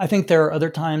 I think there are other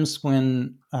times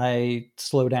when I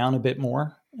slow down a bit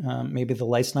more. Maybe the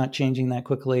light's not changing that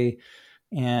quickly,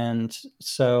 and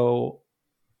so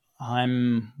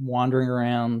I'm wandering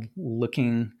around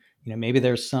looking. Maybe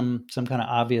there's some kind of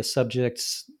obvious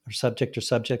subjects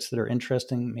that are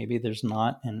interesting. Maybe there's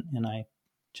not, and I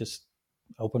just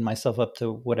open myself up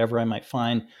to whatever I might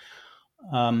find.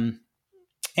 Um,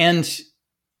 and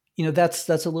that's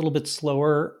a little bit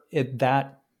slower.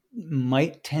 That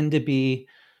might tend to be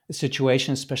a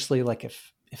situation, especially like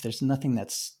if there's nothing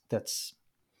that's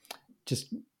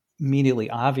just immediately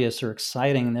obvious or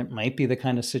exciting. That might be the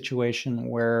kind of situation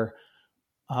where,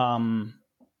 um,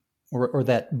 or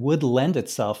that would lend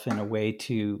itself in a way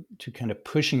to kind of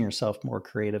pushing yourself more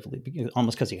creatively,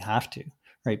 almost because you have to,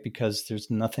 right? Because there's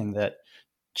nothing that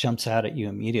jumps out at you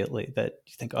immediately that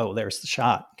you think, oh, there's the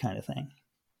shot, kind of thing.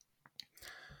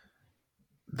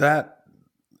 That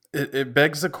it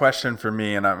begs the question for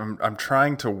me, and I'm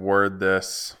trying to word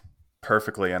this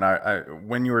perfectly. And I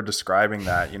when you were describing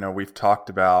that, we've talked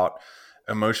about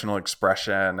emotional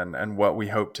expression and what we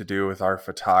hope to do with our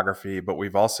photography, but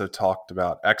we've also talked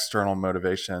about external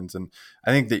motivations. And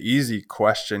I think the easy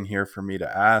question here for me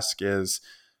to ask is,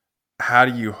 how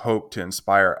do you hope to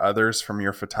inspire others from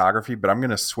your photography? But I'm going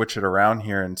to switch it around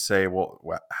here and say, well,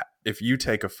 if you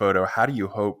take a photo, how do you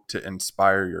hope to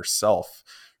inspire yourself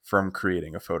from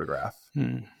creating a photograph?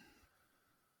 Hmm.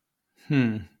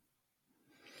 Hmm.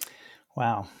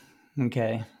 Wow.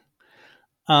 Okay.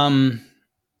 Um,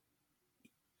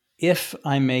 if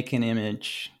I make an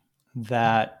image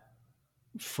that,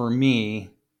 for me,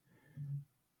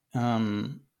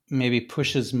 maybe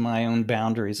pushes my own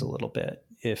boundaries a little bit,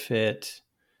 if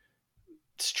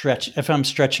I'm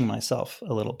stretching myself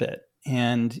a little bit,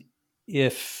 and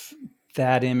if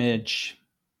that image,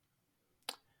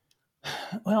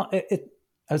 well,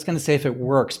 I was going to say if it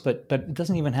works, but it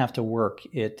doesn't even have to work.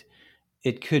 It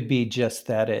could be just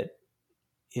that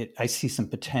I see some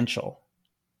potential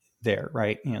there,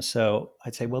 right? So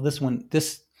I'd say, well,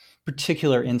 this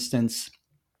particular instance,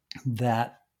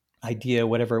 that idea,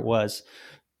 whatever it was,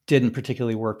 didn't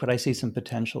particularly work, but I see some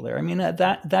potential there. I mean,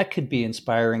 that could be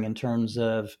inspiring in terms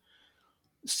of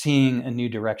seeing a new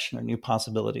direction or new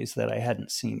possibilities that I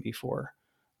hadn't seen before.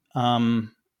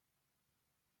 Um,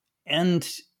 and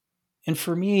and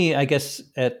for me, I guess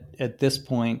at this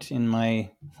point in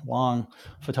my long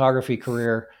photography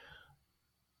career,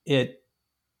 it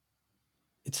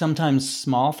it's sometimes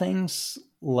small things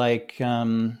like,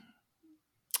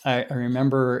 I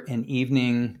remember an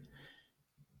evening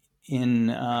in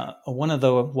one of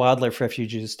the wildlife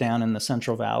refuges down in the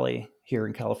Central Valley here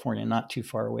in California, not too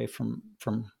far away from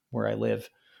where I live.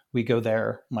 We go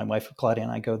there. My wife Claudia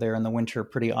and I go there in the winter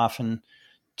pretty often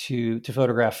to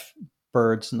photograph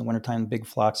birds in the wintertime, big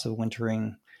flocks of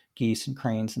wintering geese and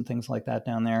cranes and things like that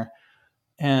down there.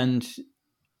 And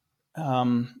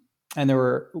um, and there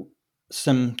were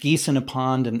some geese in a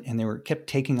pond, and they were kept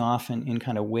taking off in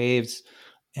kind of waves,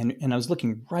 and I was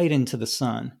looking right into the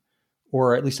sun,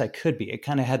 or at least I could be. It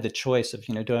kind of had the choice of,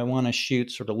 do I want to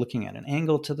shoot sort of looking at an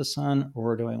angle to the sun,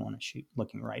 or do I want to shoot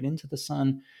looking right into the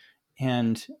sun?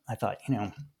 And I thought,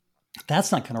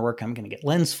 that's not going to work. I'm going to get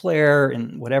lens flare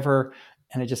and whatever.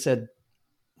 And I just said,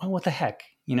 well, what the heck?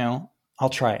 I'll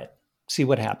try it, see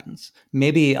what happens.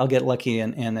 Maybe I'll get lucky,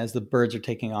 and as the birds are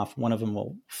taking off, one of them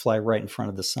will fly right in front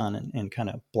of the sun and kind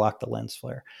of block the lens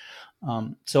flare.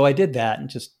 So I did that and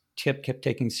just kept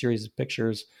taking series of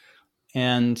pictures,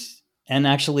 and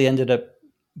actually ended up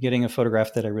getting a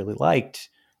photograph that I really liked.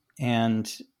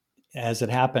 And as it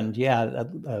happened,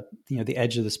 the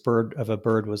edge of a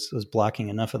bird was blocking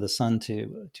enough of the sun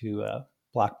to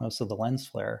block most of the lens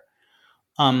flare.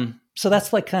 So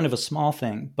that's like kind of a small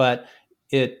thing, but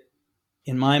it,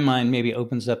 in my mind, maybe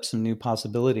opens up some new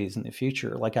possibilities in the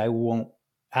future. Like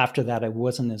after that, I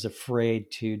wasn't as afraid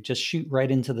to just shoot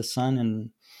right into the sun,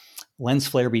 and lens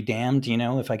flare be damned.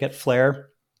 If I get flare,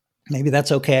 maybe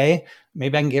that's okay.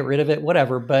 Maybe I can get rid of it,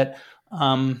 whatever. But,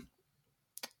 um,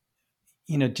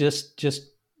 just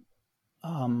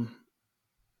um,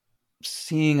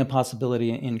 seeing a possibility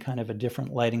in kind of a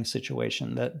different lighting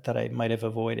situation that I might have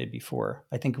avoided before.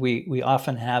 I think we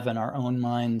often have in our own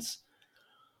minds,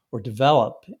 or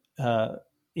develop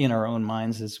in our own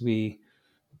minds as we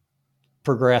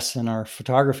progress in our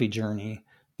photography journey,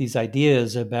 these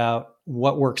ideas about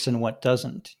what works and what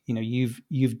doesn't.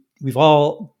 We've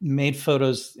all made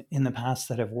photos in the past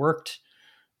that have worked,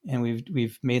 and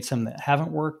we've made some that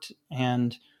haven't worked,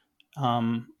 and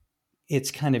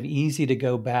it's kind of easy to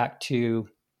go back to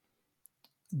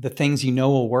the things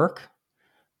will work,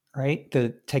 right?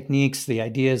 The techniques, the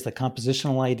ideas, the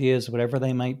compositional ideas, whatever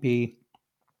they might be.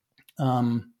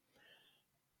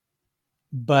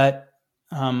 But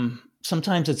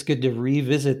sometimes it's good to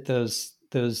revisit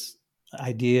those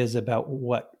ideas about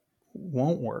what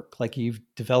won't work. Like, you've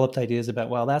developed ideas about,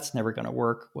 well, that's never going to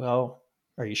work. Well,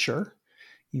 are you sure?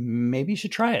 Maybe you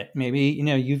should try it. Maybe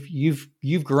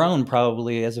you've grown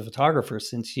probably as a photographer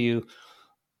since you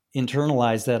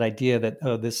internalized that idea that,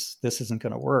 oh, this isn't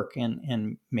going to work,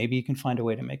 and maybe you can find a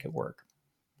way to make it work.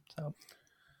 So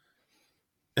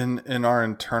In our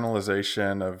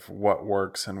internalization of what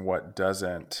works and what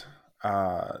doesn't,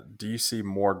 do you see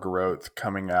more growth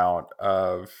coming out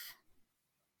of,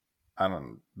 I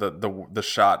don't know, the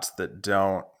shots that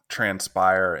don't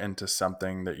transpire into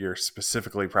something that you're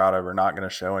specifically proud of or not going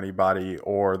to show anybody,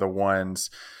 or the ones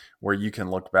where you can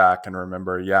look back and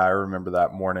remember, yeah, I remember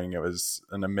that morning, it was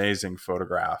an amazing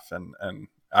photograph, and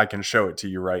I can show it to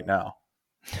you right now?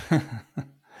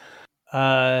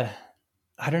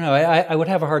 I don't know. I would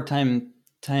have a hard time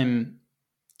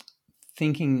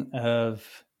thinking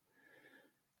of,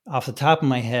 off the top of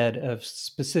my head, of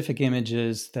specific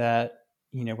images that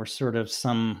were sort of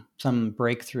some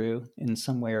breakthrough in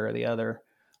some way or the other.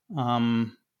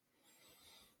 Um,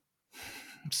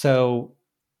 so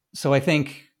I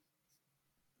think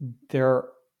there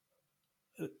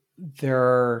there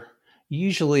are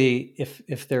usually,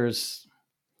 if there's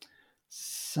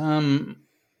some,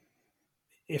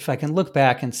 if I can look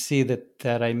back and see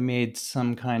that I made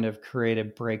some kind of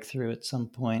creative breakthrough at some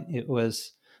point, it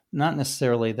was not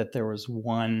necessarily that there was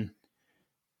one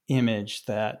image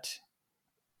that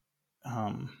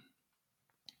um,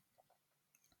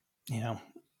 you know,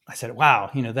 I said,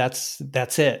 wow,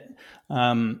 that's it.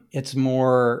 It's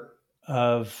more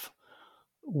of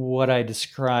what I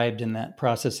described in that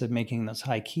process of making those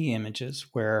high key images,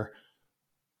 where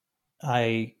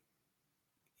I,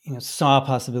 saw a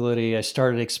possibility. I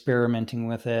started experimenting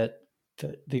with it.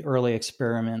 The early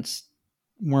experiments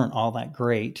weren't all that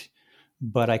great,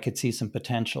 but I could see some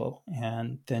potential,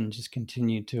 and then just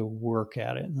continued to work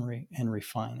at it and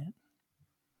refine it.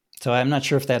 So I'm not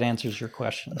sure if that answers your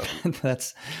question.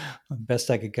 That's the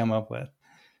best I could come up with.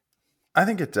 I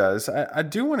think it does. I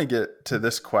do want to get to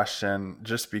this question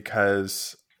just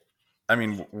because, I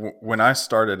mean, when I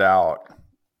started out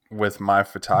with my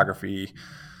photography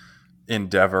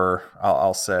endeavor,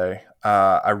 I'll say,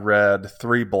 I read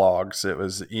 3 blogs. It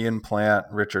was Ian Plant,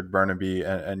 Richard Burnaby,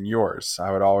 and yours.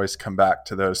 I would always come back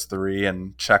to those 3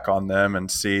 and check on them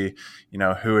and see,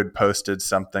 who had posted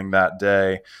something that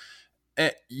day.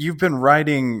 You've been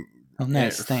writing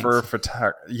nice. for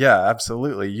photography. Yeah,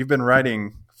 absolutely. You've been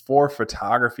writing for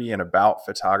photography and about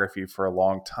photography for a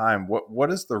long time.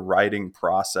 What does the writing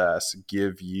process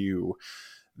give you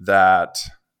that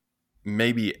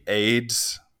maybe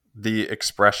aids the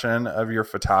expression of your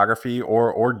photography,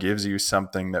 or gives you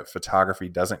something that photography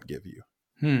doesn't give you?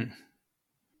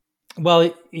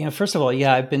 Well, first of all,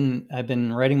 yeah, I've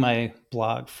been writing my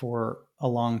blog for a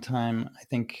long time. I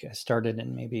think I started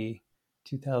in maybe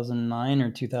 2009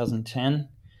 or 2010,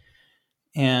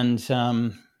 and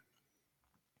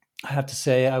I have to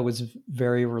say I was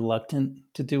very reluctant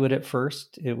to do it at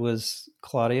first. It was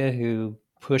Claudia who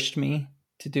pushed me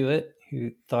to do it,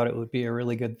 who thought it would be a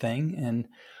really good thing, and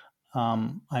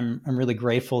I'm really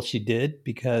grateful she did,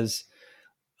 because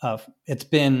it's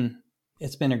been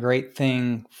a great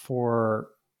thing for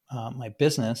my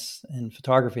business and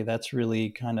photography. That's really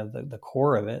kind of the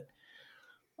core of it.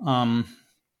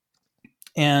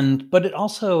 But it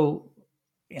also,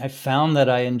 I found that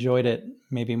I enjoyed it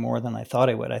maybe more than I thought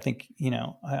I would. I think,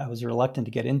 I was reluctant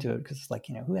to get into it because it's like,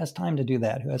 who has time to do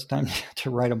that? Who has time to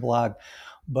write a blog?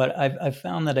 But I've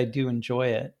found that I do enjoy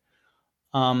it.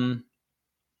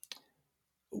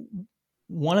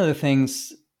 One of the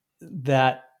things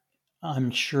that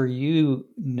I'm sure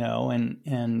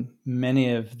and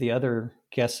many of the other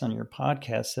guests on your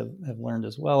podcast have learned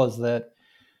as well, is that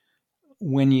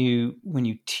when you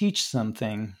teach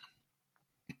something,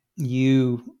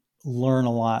 you learn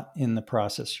a lot in the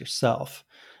process yourself.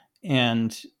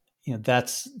 And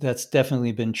that's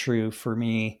definitely been true for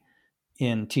me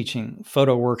in teaching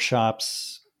photo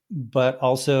workshops, but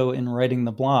also in writing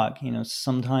the blog.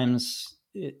 Sometimes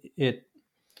it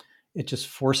just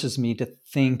forces me to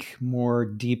think more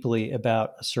deeply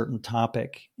about a certain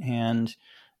topic, and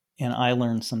I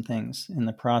learned some things in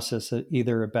the process,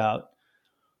 either about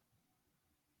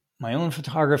my own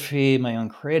photography, my own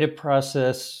creative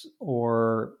process,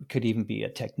 or it could even be a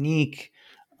technique.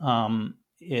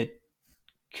 It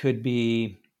could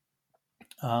be,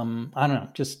 I don't know,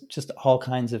 just all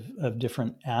kinds of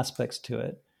different aspects to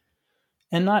it.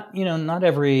 And not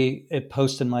every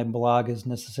post in my blog is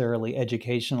necessarily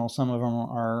educational. Some of them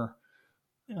are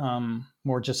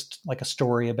more just like a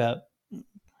story about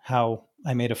how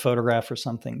I made a photograph or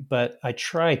something. But I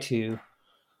try to,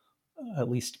 at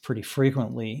least pretty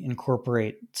frequently,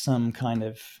 incorporate some kind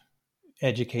of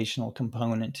educational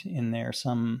component in there,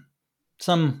 some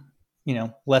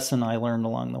lesson I learned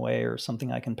along the way, or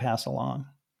something I can pass along.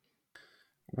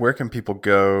 Where can people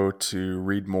go to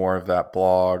read more of that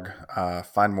blog,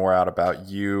 find more out about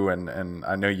you? And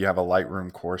I know you have a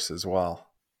Lightroom course as well.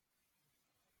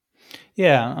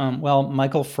 Yeah, well,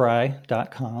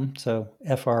 michaelfrye.com, so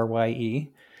Frye,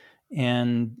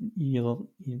 and you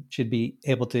should be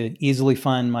able to easily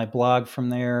find my blog from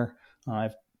there. I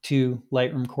have 2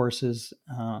 Lightroom courses,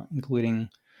 including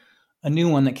a new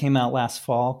one that came out last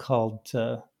fall called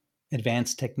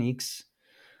Advanced Techniques.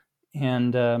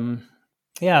 And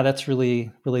yeah, that's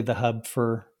really the hub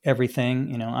for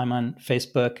everything. I'm on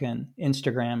Facebook and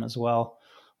Instagram as well,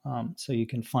 so you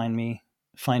can find me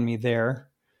there.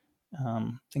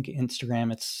 I think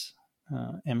Instagram, it's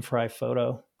mfry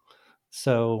photo.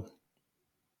 So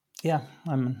yeah,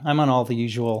 I'm on all the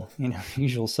usual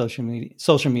social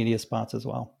media spots as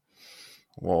well.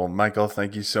 Well, Michael,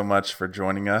 thank you so much for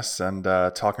joining us and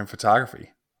talking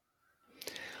photography.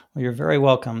 Well, you're very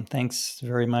welcome. Thanks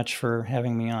very much for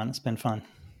having me on. It's been fun.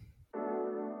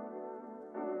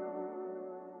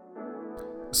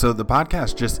 So the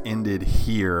podcast just ended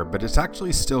here, but it's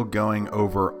actually still going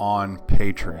over on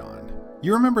Patreon.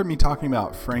 You remember me talking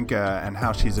about Franca and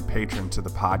how she's a patron to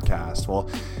the podcast. Well,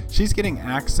 she's getting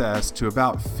access to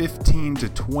about 15 to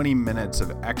 20 minutes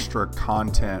of extra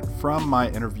content from my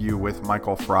interview with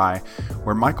Michael Frye,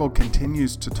 where Michael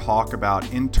continues to talk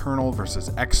about internal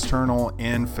versus external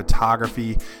in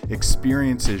photography,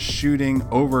 experiences shooting,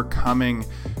 overcoming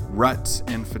ruts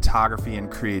in photography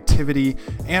and creativity,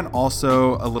 and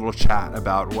also a little chat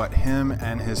about what him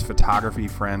and his photography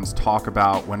friends talk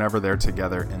about whenever they're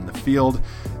together in the field.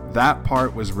 That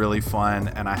part was really fun,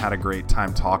 and I had a great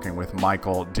time talking with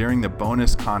Michael during the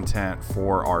bonus content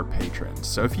for our patrons.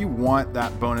 So if you want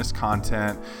that bonus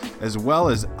content, as well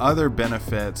as other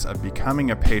benefits of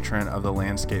becoming a patron of the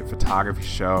Landscape Photography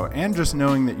Show, and just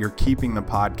knowing that you're keeping the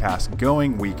podcast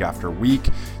going week after week,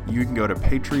 you can go to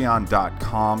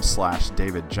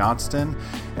patreon.com/David Johnston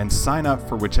and sign up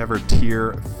for whichever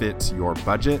tier fits your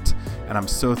budget. And I'm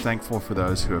so thankful for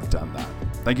those who have done that.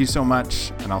 Thank you so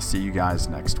much, and I'll see you guys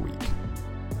next week.